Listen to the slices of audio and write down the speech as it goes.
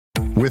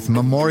With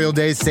Memorial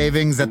Day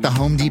savings at the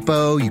Home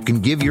Depot, you can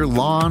give your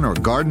lawn or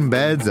garden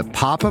beds a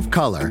pop of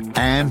color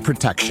and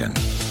protection.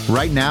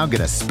 Right now,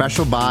 get a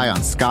special buy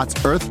on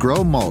Scott's Earth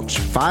Grow Mulch,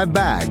 5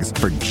 bags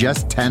for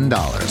just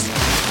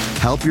 $10.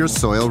 Help your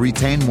soil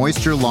retain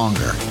moisture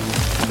longer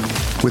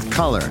with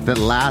color that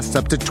lasts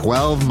up to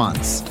 12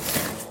 months.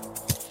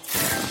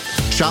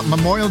 Shop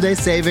Memorial Day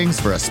savings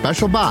for a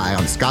special buy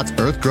on Scott's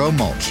Earth Grow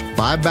Mulch,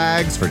 5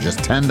 bags for just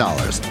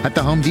 $10 at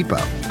the Home Depot.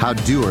 How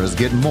doers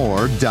get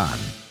more done.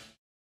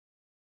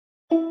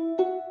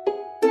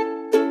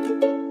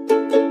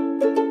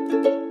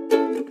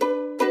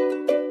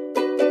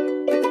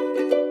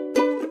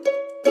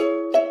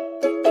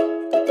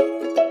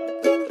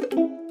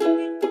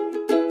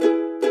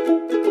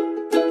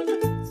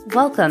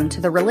 Welcome to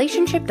the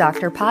Relationship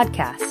Doctor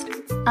podcast.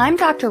 I'm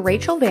Dr.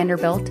 Rachel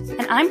Vanderbilt,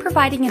 and I'm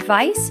providing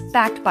advice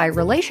backed by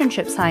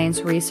relationship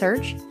science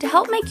research to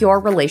help make your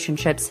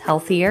relationships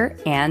healthier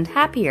and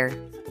happier.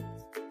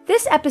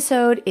 This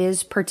episode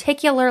is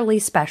particularly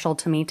special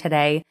to me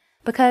today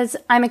because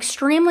I'm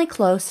extremely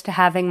close to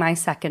having my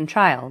second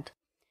child.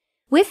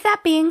 With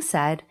that being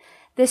said,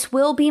 this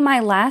will be my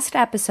last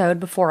episode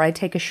before I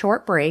take a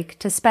short break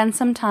to spend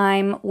some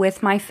time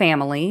with my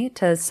family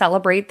to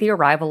celebrate the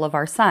arrival of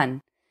our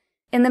son.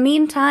 In the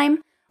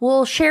meantime,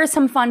 we'll share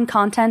some fun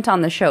content on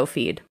the show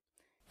feed.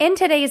 In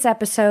today's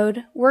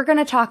episode, we're going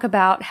to talk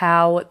about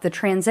how the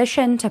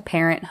transition to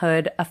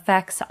parenthood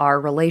affects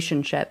our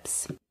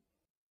relationships.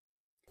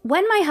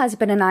 When my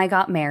husband and I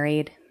got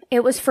married,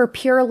 it was for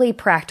purely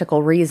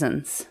practical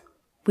reasons.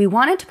 We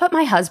wanted to put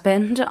my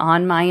husband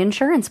on my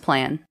insurance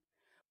plan.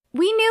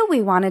 We knew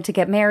we wanted to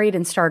get married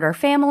and start our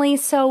family,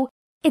 so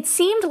it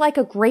seemed like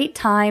a great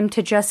time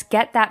to just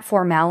get that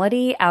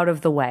formality out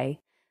of the way.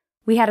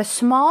 We had a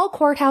small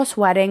courthouse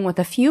wedding with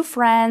a few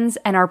friends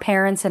and our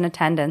parents in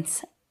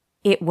attendance.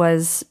 It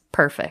was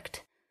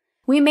perfect.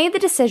 We made the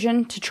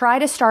decision to try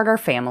to start our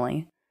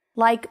family.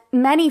 Like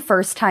many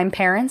first-time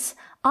parents,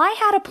 I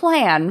had a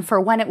plan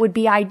for when it would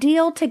be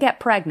ideal to get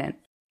pregnant.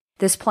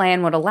 This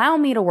plan would allow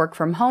me to work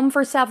from home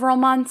for several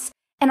months,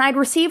 and I'd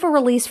receive a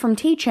release from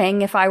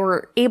teaching if I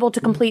were able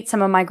to complete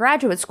some of my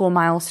graduate school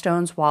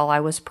milestones while I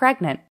was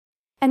pregnant.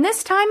 And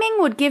this timing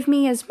would give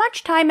me as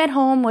much time at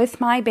home with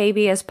my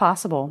baby as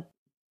possible.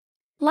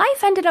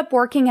 Life ended up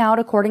working out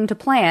according to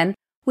plan,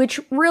 which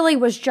really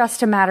was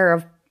just a matter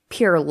of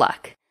pure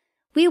luck.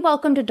 We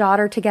welcomed a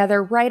daughter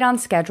together right on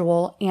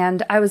schedule,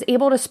 and I was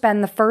able to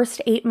spend the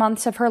first 8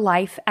 months of her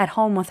life at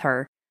home with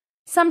her.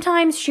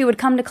 Sometimes she would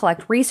come to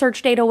collect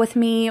research data with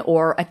me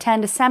or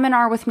attend a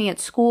seminar with me at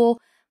school,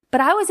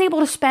 but I was able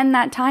to spend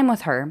that time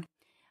with her.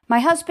 My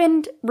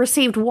husband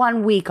received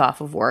 1 week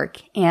off of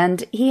work,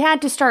 and he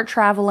had to start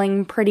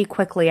traveling pretty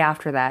quickly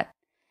after that.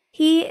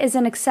 He is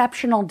an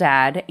exceptional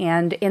dad,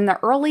 and in the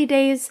early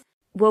days,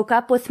 woke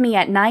up with me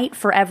at night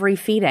for every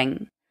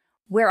feeding.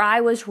 Where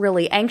I was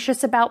really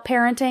anxious about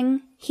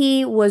parenting,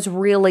 he was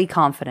really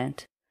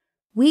confident.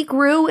 We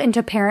grew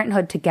into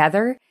parenthood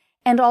together,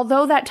 and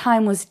although that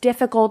time was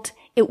difficult,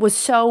 it was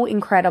so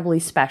incredibly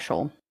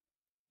special.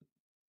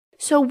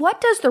 So what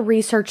does the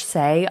research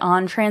say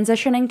on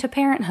transitioning to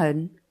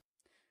parenthood?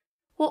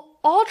 Well,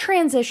 all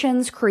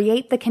transitions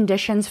create the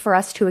conditions for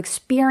us to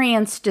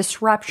experience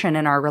disruption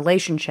in our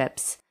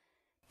relationships.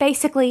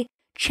 Basically,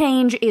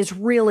 change is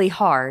really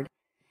hard.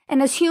 And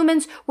as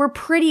humans, we're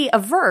pretty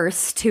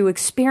averse to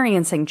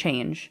experiencing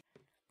change.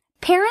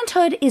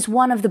 Parenthood is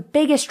one of the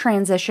biggest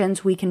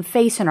transitions we can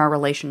face in our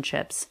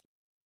relationships.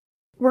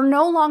 We're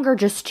no longer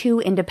just two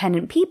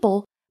independent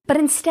people, but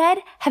instead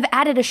have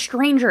added a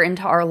stranger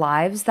into our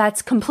lives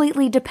that's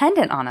completely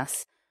dependent on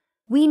us.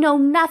 We know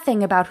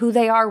nothing about who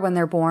they are when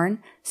they're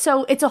born,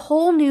 so it's a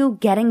whole new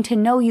getting to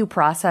know you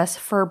process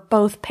for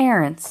both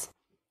parents.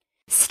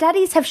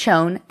 Studies have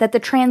shown that the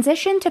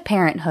transition to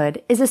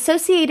parenthood is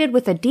associated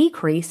with a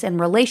decrease in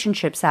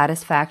relationship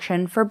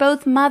satisfaction for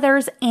both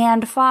mothers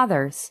and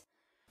fathers.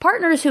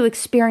 Partners who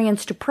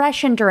experience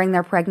depression during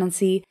their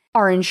pregnancy,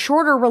 are in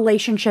shorter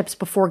relationships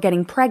before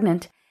getting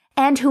pregnant,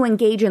 and who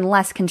engage in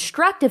less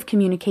constructive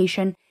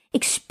communication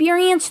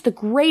experience the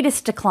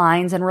greatest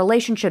declines in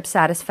relationship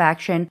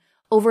satisfaction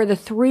over the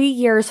 3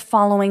 years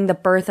following the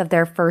birth of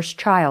their first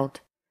child.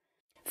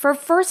 For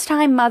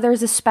first-time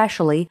mothers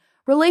especially,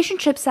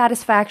 relationship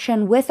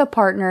satisfaction with a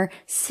partner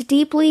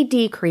steeply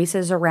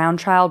decreases around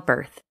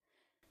childbirth.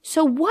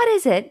 So what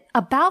is it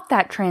about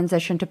that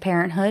transition to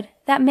parenthood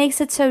that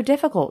makes it so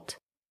difficult?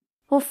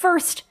 Well,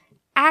 first,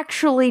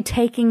 actually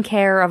taking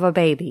care of a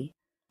baby.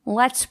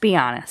 Let's be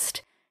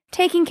honest.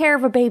 Taking care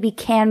of a baby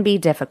can be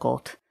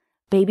difficult.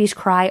 Babies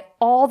cry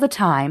all the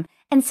time,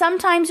 and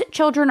sometimes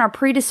children are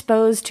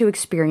predisposed to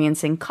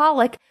experiencing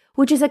colic,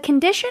 which is a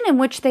condition in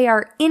which they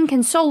are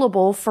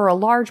inconsolable for a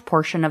large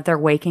portion of their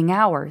waking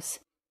hours.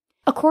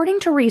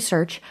 According to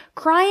research,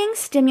 crying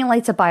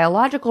stimulates a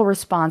biological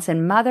response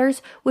in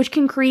mothers which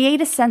can create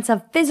a sense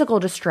of physical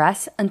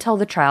distress until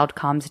the child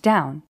calms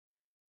down.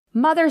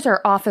 Mothers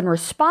are often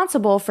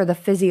responsible for the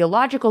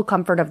physiological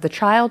comfort of the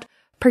child,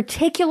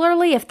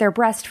 particularly if they're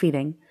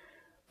breastfeeding.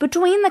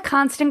 Between the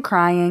constant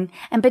crying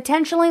and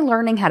potentially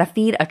learning how to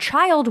feed a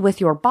child with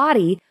your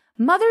body,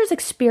 mothers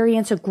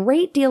experience a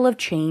great deal of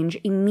change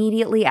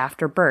immediately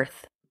after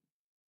birth.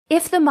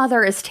 If the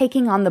mother is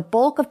taking on the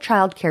bulk of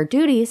childcare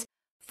duties,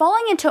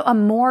 falling into a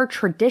more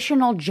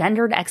traditional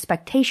gendered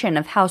expectation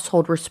of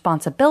household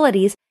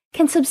responsibilities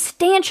can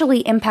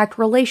substantially impact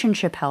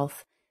relationship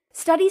health.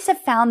 Studies have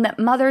found that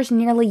mothers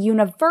nearly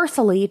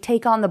universally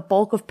take on the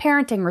bulk of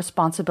parenting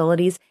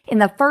responsibilities in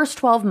the first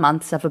 12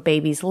 months of a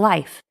baby's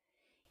life.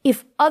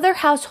 If other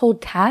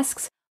household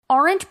tasks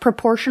aren't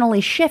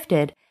proportionally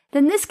shifted,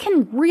 then this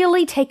can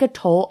really take a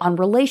toll on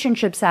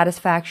relationship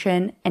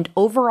satisfaction and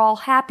overall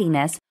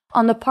happiness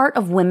on the part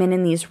of women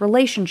in these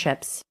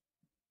relationships.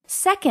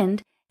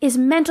 Second is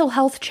mental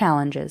health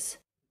challenges.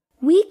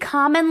 We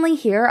commonly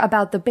hear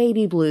about the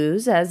baby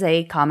blues as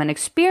a common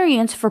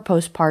experience for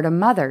postpartum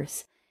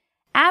mothers.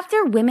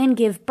 After women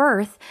give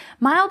birth,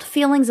 mild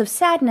feelings of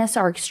sadness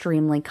are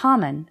extremely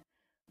common.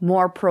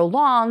 More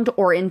prolonged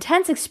or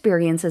intense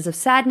experiences of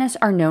sadness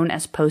are known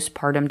as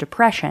postpartum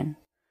depression.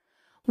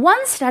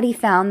 One study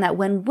found that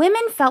when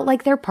women felt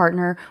like their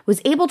partner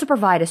was able to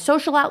provide a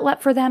social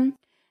outlet for them,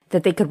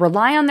 that they could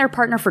rely on their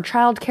partner for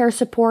childcare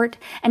support,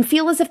 and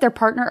feel as if their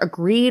partner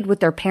agreed with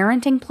their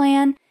parenting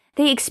plan,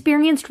 they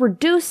experienced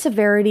reduced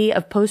severity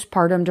of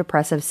postpartum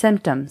depressive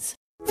symptoms.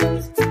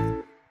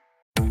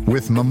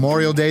 With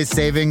Memorial Day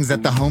savings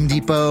at the Home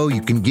Depot,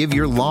 you can give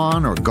your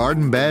lawn or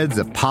garden beds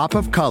a pop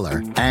of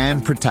color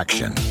and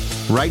protection.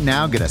 Right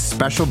now, get a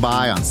special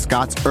buy on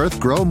Scott's Earth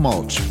Grow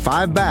Mulch,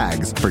 5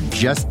 bags for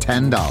just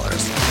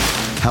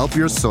 $10. Help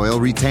your soil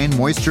retain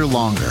moisture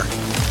longer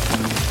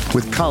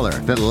with color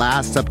that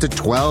lasts up to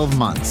 12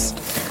 months.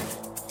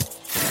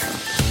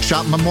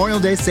 Shop Memorial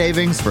Day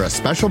savings for a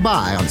special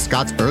buy on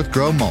Scott's Earth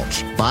Grow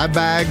Mulch, 5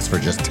 bags for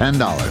just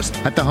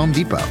 $10 at the Home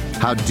Depot.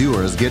 How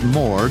doers get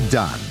more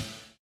done.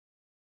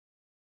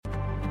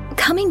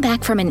 Coming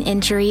back from an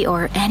injury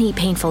or any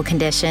painful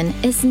condition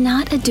is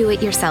not a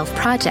do-it-yourself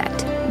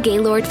project.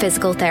 Gaylord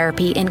Physical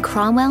Therapy in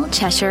Cromwell,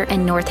 Cheshire,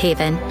 and North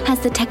Haven has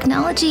the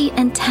technology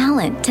and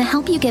talent to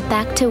help you get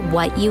back to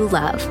what you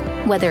love.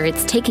 Whether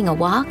it's taking a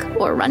walk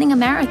or running a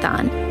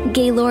marathon,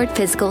 Gaylord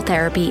Physical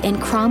Therapy in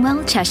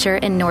Cromwell, Cheshire,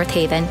 and North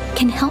Haven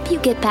can help you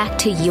get back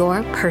to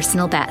your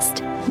personal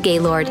best.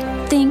 Gaylord,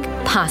 think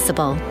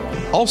possible.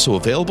 Also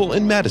available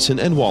in Madison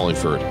and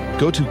Wallingford.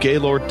 Go to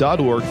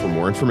gaylord.org for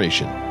more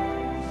information.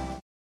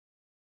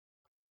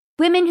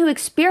 Women who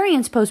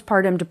experience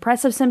postpartum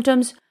depressive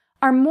symptoms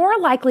are more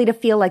likely to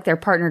feel like their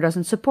partner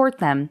doesn't support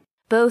them,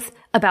 both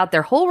about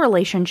their whole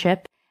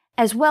relationship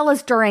as well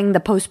as during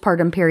the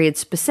postpartum period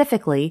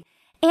specifically,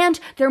 and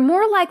they're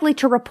more likely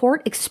to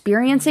report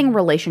experiencing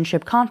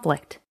relationship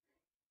conflict.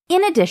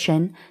 In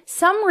addition,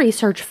 some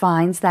research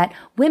finds that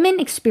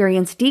women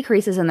experience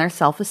decreases in their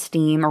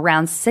self-esteem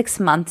around 6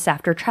 months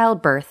after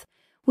childbirth,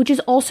 which is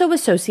also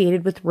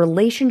associated with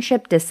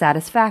relationship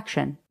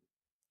dissatisfaction.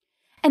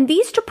 And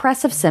these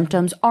depressive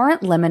symptoms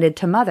aren't limited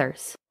to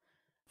mothers.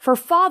 For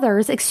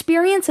fathers,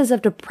 experiences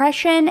of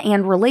depression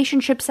and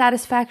relationship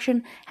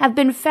satisfaction have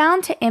been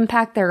found to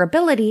impact their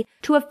ability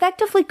to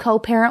effectively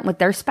co-parent with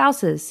their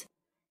spouses.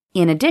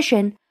 In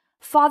addition,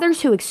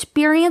 fathers who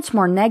experience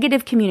more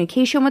negative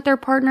communication with their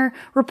partner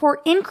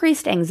report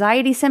increased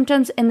anxiety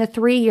symptoms in the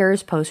 3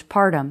 years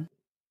postpartum.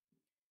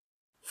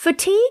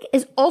 Fatigue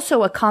is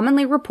also a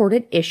commonly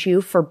reported issue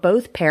for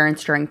both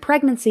parents during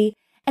pregnancy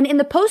and in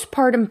the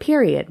postpartum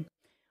period.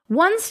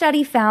 One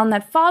study found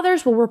that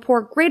fathers will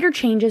report greater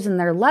changes in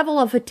their level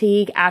of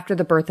fatigue after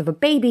the birth of a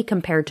baby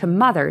compared to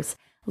mothers,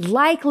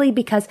 likely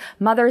because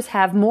mothers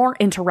have more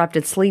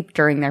interrupted sleep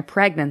during their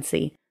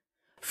pregnancy.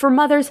 For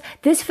mothers,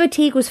 this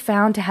fatigue was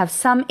found to have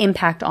some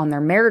impact on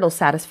their marital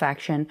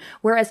satisfaction,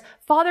 whereas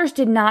fathers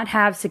did not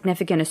have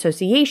significant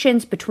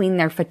associations between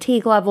their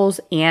fatigue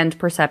levels and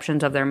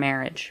perceptions of their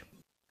marriage.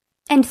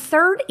 And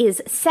third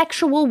is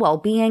sexual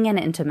well-being and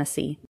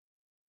intimacy.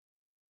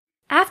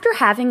 After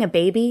having a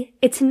baby,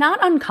 it's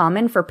not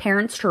uncommon for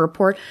parents to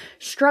report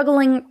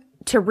struggling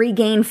to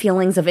regain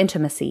feelings of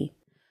intimacy.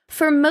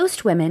 For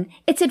most women,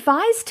 it's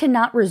advised to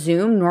not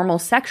resume normal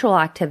sexual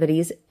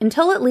activities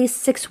until at least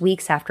 6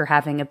 weeks after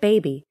having a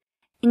baby.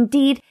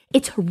 Indeed,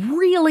 it's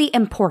really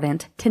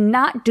important to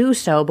not do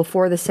so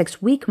before the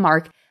 6-week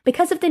mark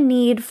because of the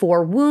need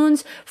for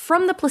wounds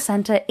from the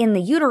placenta in the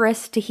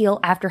uterus to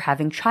heal after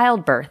having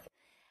childbirth.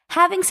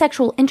 Having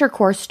sexual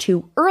intercourse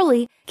too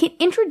early can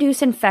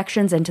introduce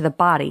infections into the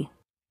body.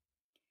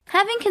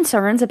 Having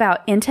concerns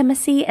about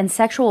intimacy and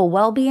sexual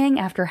well-being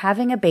after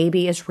having a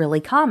baby is really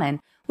common,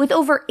 with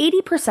over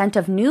 80%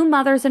 of new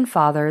mothers and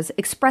fathers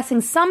expressing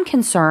some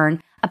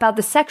concern about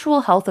the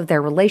sexual health of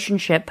their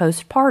relationship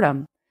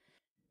postpartum.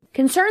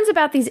 Concerns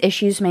about these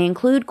issues may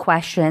include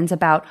questions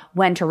about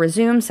when to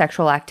resume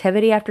sexual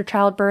activity after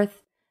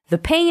childbirth, the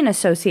pain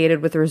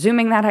associated with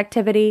resuming that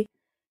activity,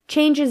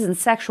 changes in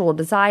sexual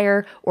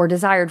desire or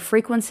desired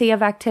frequency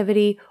of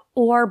activity,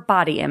 or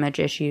body image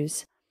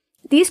issues.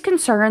 These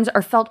concerns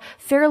are felt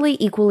fairly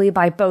equally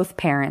by both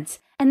parents,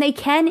 and they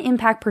can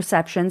impact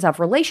perceptions of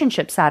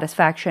relationship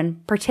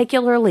satisfaction,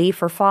 particularly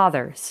for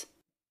fathers.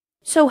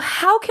 So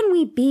how can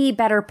we be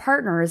better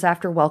partners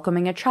after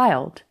welcoming a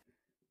child?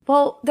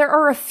 Well, there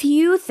are a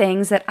few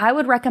things that I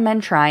would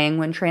recommend trying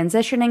when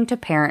transitioning to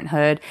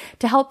parenthood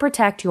to help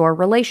protect your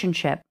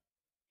relationship.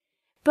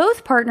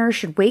 Both partners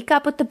should wake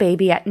up with the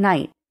baby at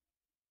night.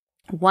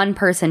 One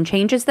person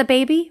changes the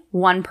baby,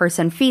 one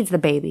person feeds the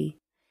baby.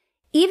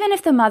 Even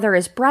if the mother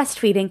is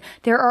breastfeeding,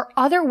 there are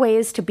other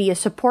ways to be a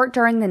support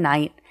during the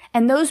night,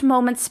 and those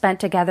moments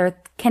spent together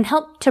can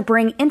help to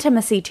bring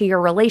intimacy to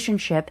your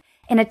relationship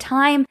in a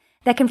time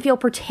that can feel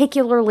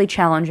particularly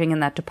challenging in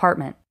that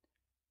department.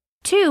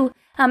 2,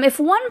 if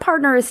one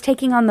partner is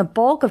taking on the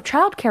bulk of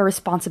childcare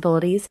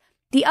responsibilities,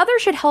 the other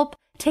should help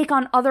take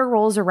on other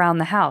roles around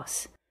the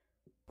house.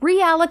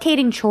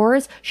 Reallocating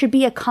chores should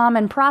be a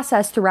common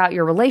process throughout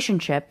your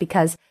relationship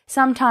because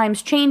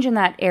sometimes change in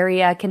that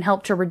area can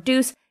help to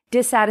reduce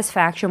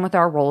dissatisfaction with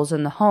our roles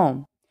in the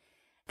home.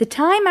 The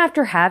time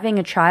after having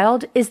a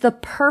child is the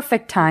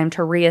perfect time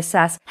to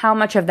reassess how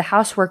much of the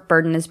housework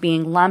burden is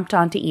being lumped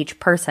onto each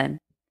person.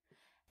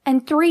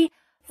 And 3,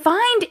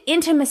 find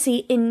intimacy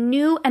in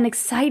new and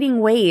exciting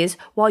ways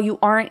while you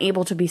aren't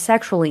able to be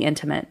sexually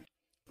intimate.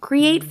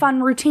 Create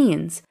fun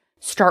routines.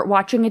 Start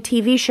watching a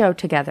TV show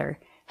together.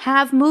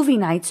 Have movie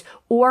nights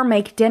or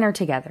make dinner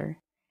together.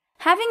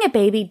 Having a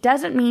baby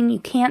doesn't mean you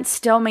can't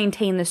still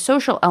maintain the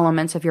social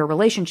elements of your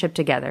relationship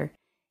together.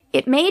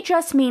 It may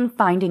just mean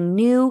finding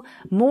new,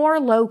 more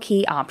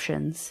low-key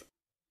options.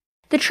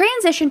 The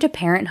transition to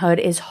parenthood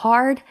is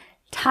hard,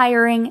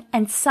 tiring,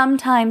 and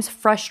sometimes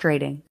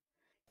frustrating.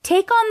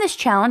 Take on this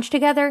challenge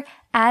together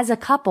as a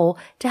couple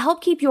to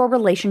help keep your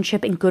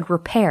relationship in good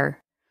repair.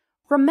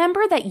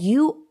 Remember that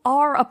you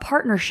are a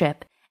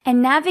partnership,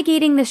 and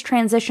navigating this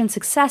transition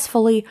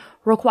successfully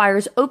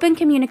requires open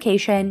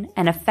communication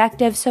and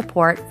effective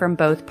support from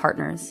both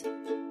partners.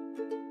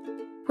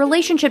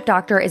 Relationship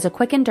Doctor is a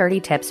quick and dirty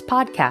tips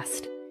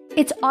podcast.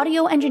 It's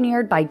audio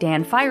engineered by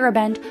Dan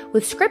Feierabend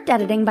with script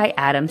editing by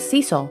Adam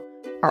Cecil.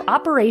 Our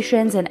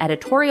operations and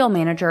editorial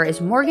manager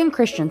is Morgan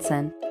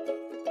Christensen.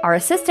 Our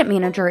assistant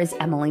manager is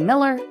Emily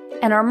Miller,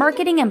 and our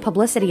marketing and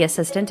publicity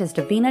assistant is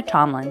Davina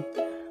Tomlin.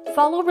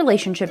 Follow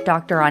Relationship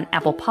Doctor on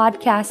Apple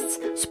Podcasts,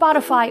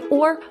 Spotify,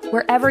 or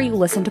wherever you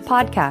listen to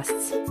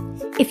podcasts.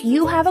 If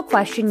you have a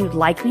question you'd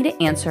like me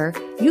to answer,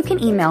 you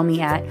can email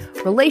me at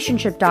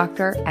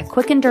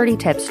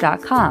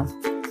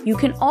relationshipdoctor@quickanddirtytips.com. You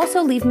can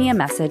also leave me a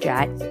message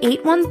at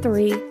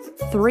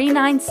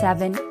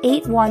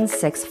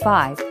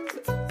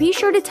 813-397-8165. Be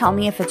sure to tell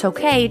me if it's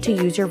okay to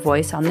use your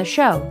voice on the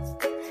show.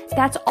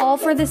 That's all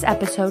for this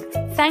episode.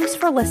 Thanks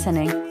for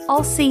listening.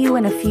 I'll see you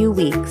in a few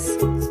weeks.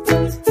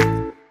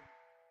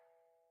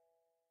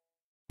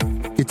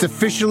 It's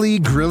officially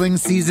grilling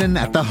season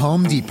at the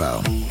Home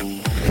Depot.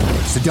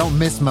 So don't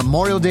miss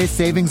Memorial Day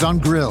savings on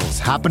grills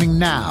happening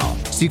now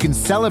so you can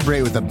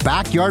celebrate with a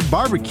backyard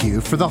barbecue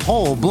for the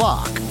whole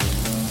block.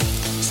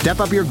 Step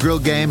up your grill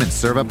game and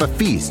serve up a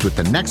feast with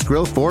the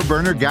Nextgrill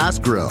 4-burner gas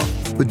grill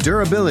with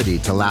durability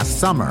to last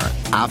summer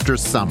after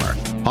summer.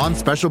 On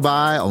special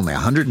buy, only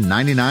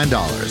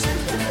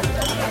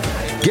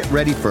 $199. Get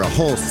ready for a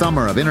whole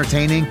summer of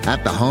entertaining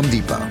at the Home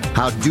Depot.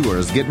 How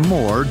doers get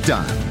more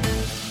done.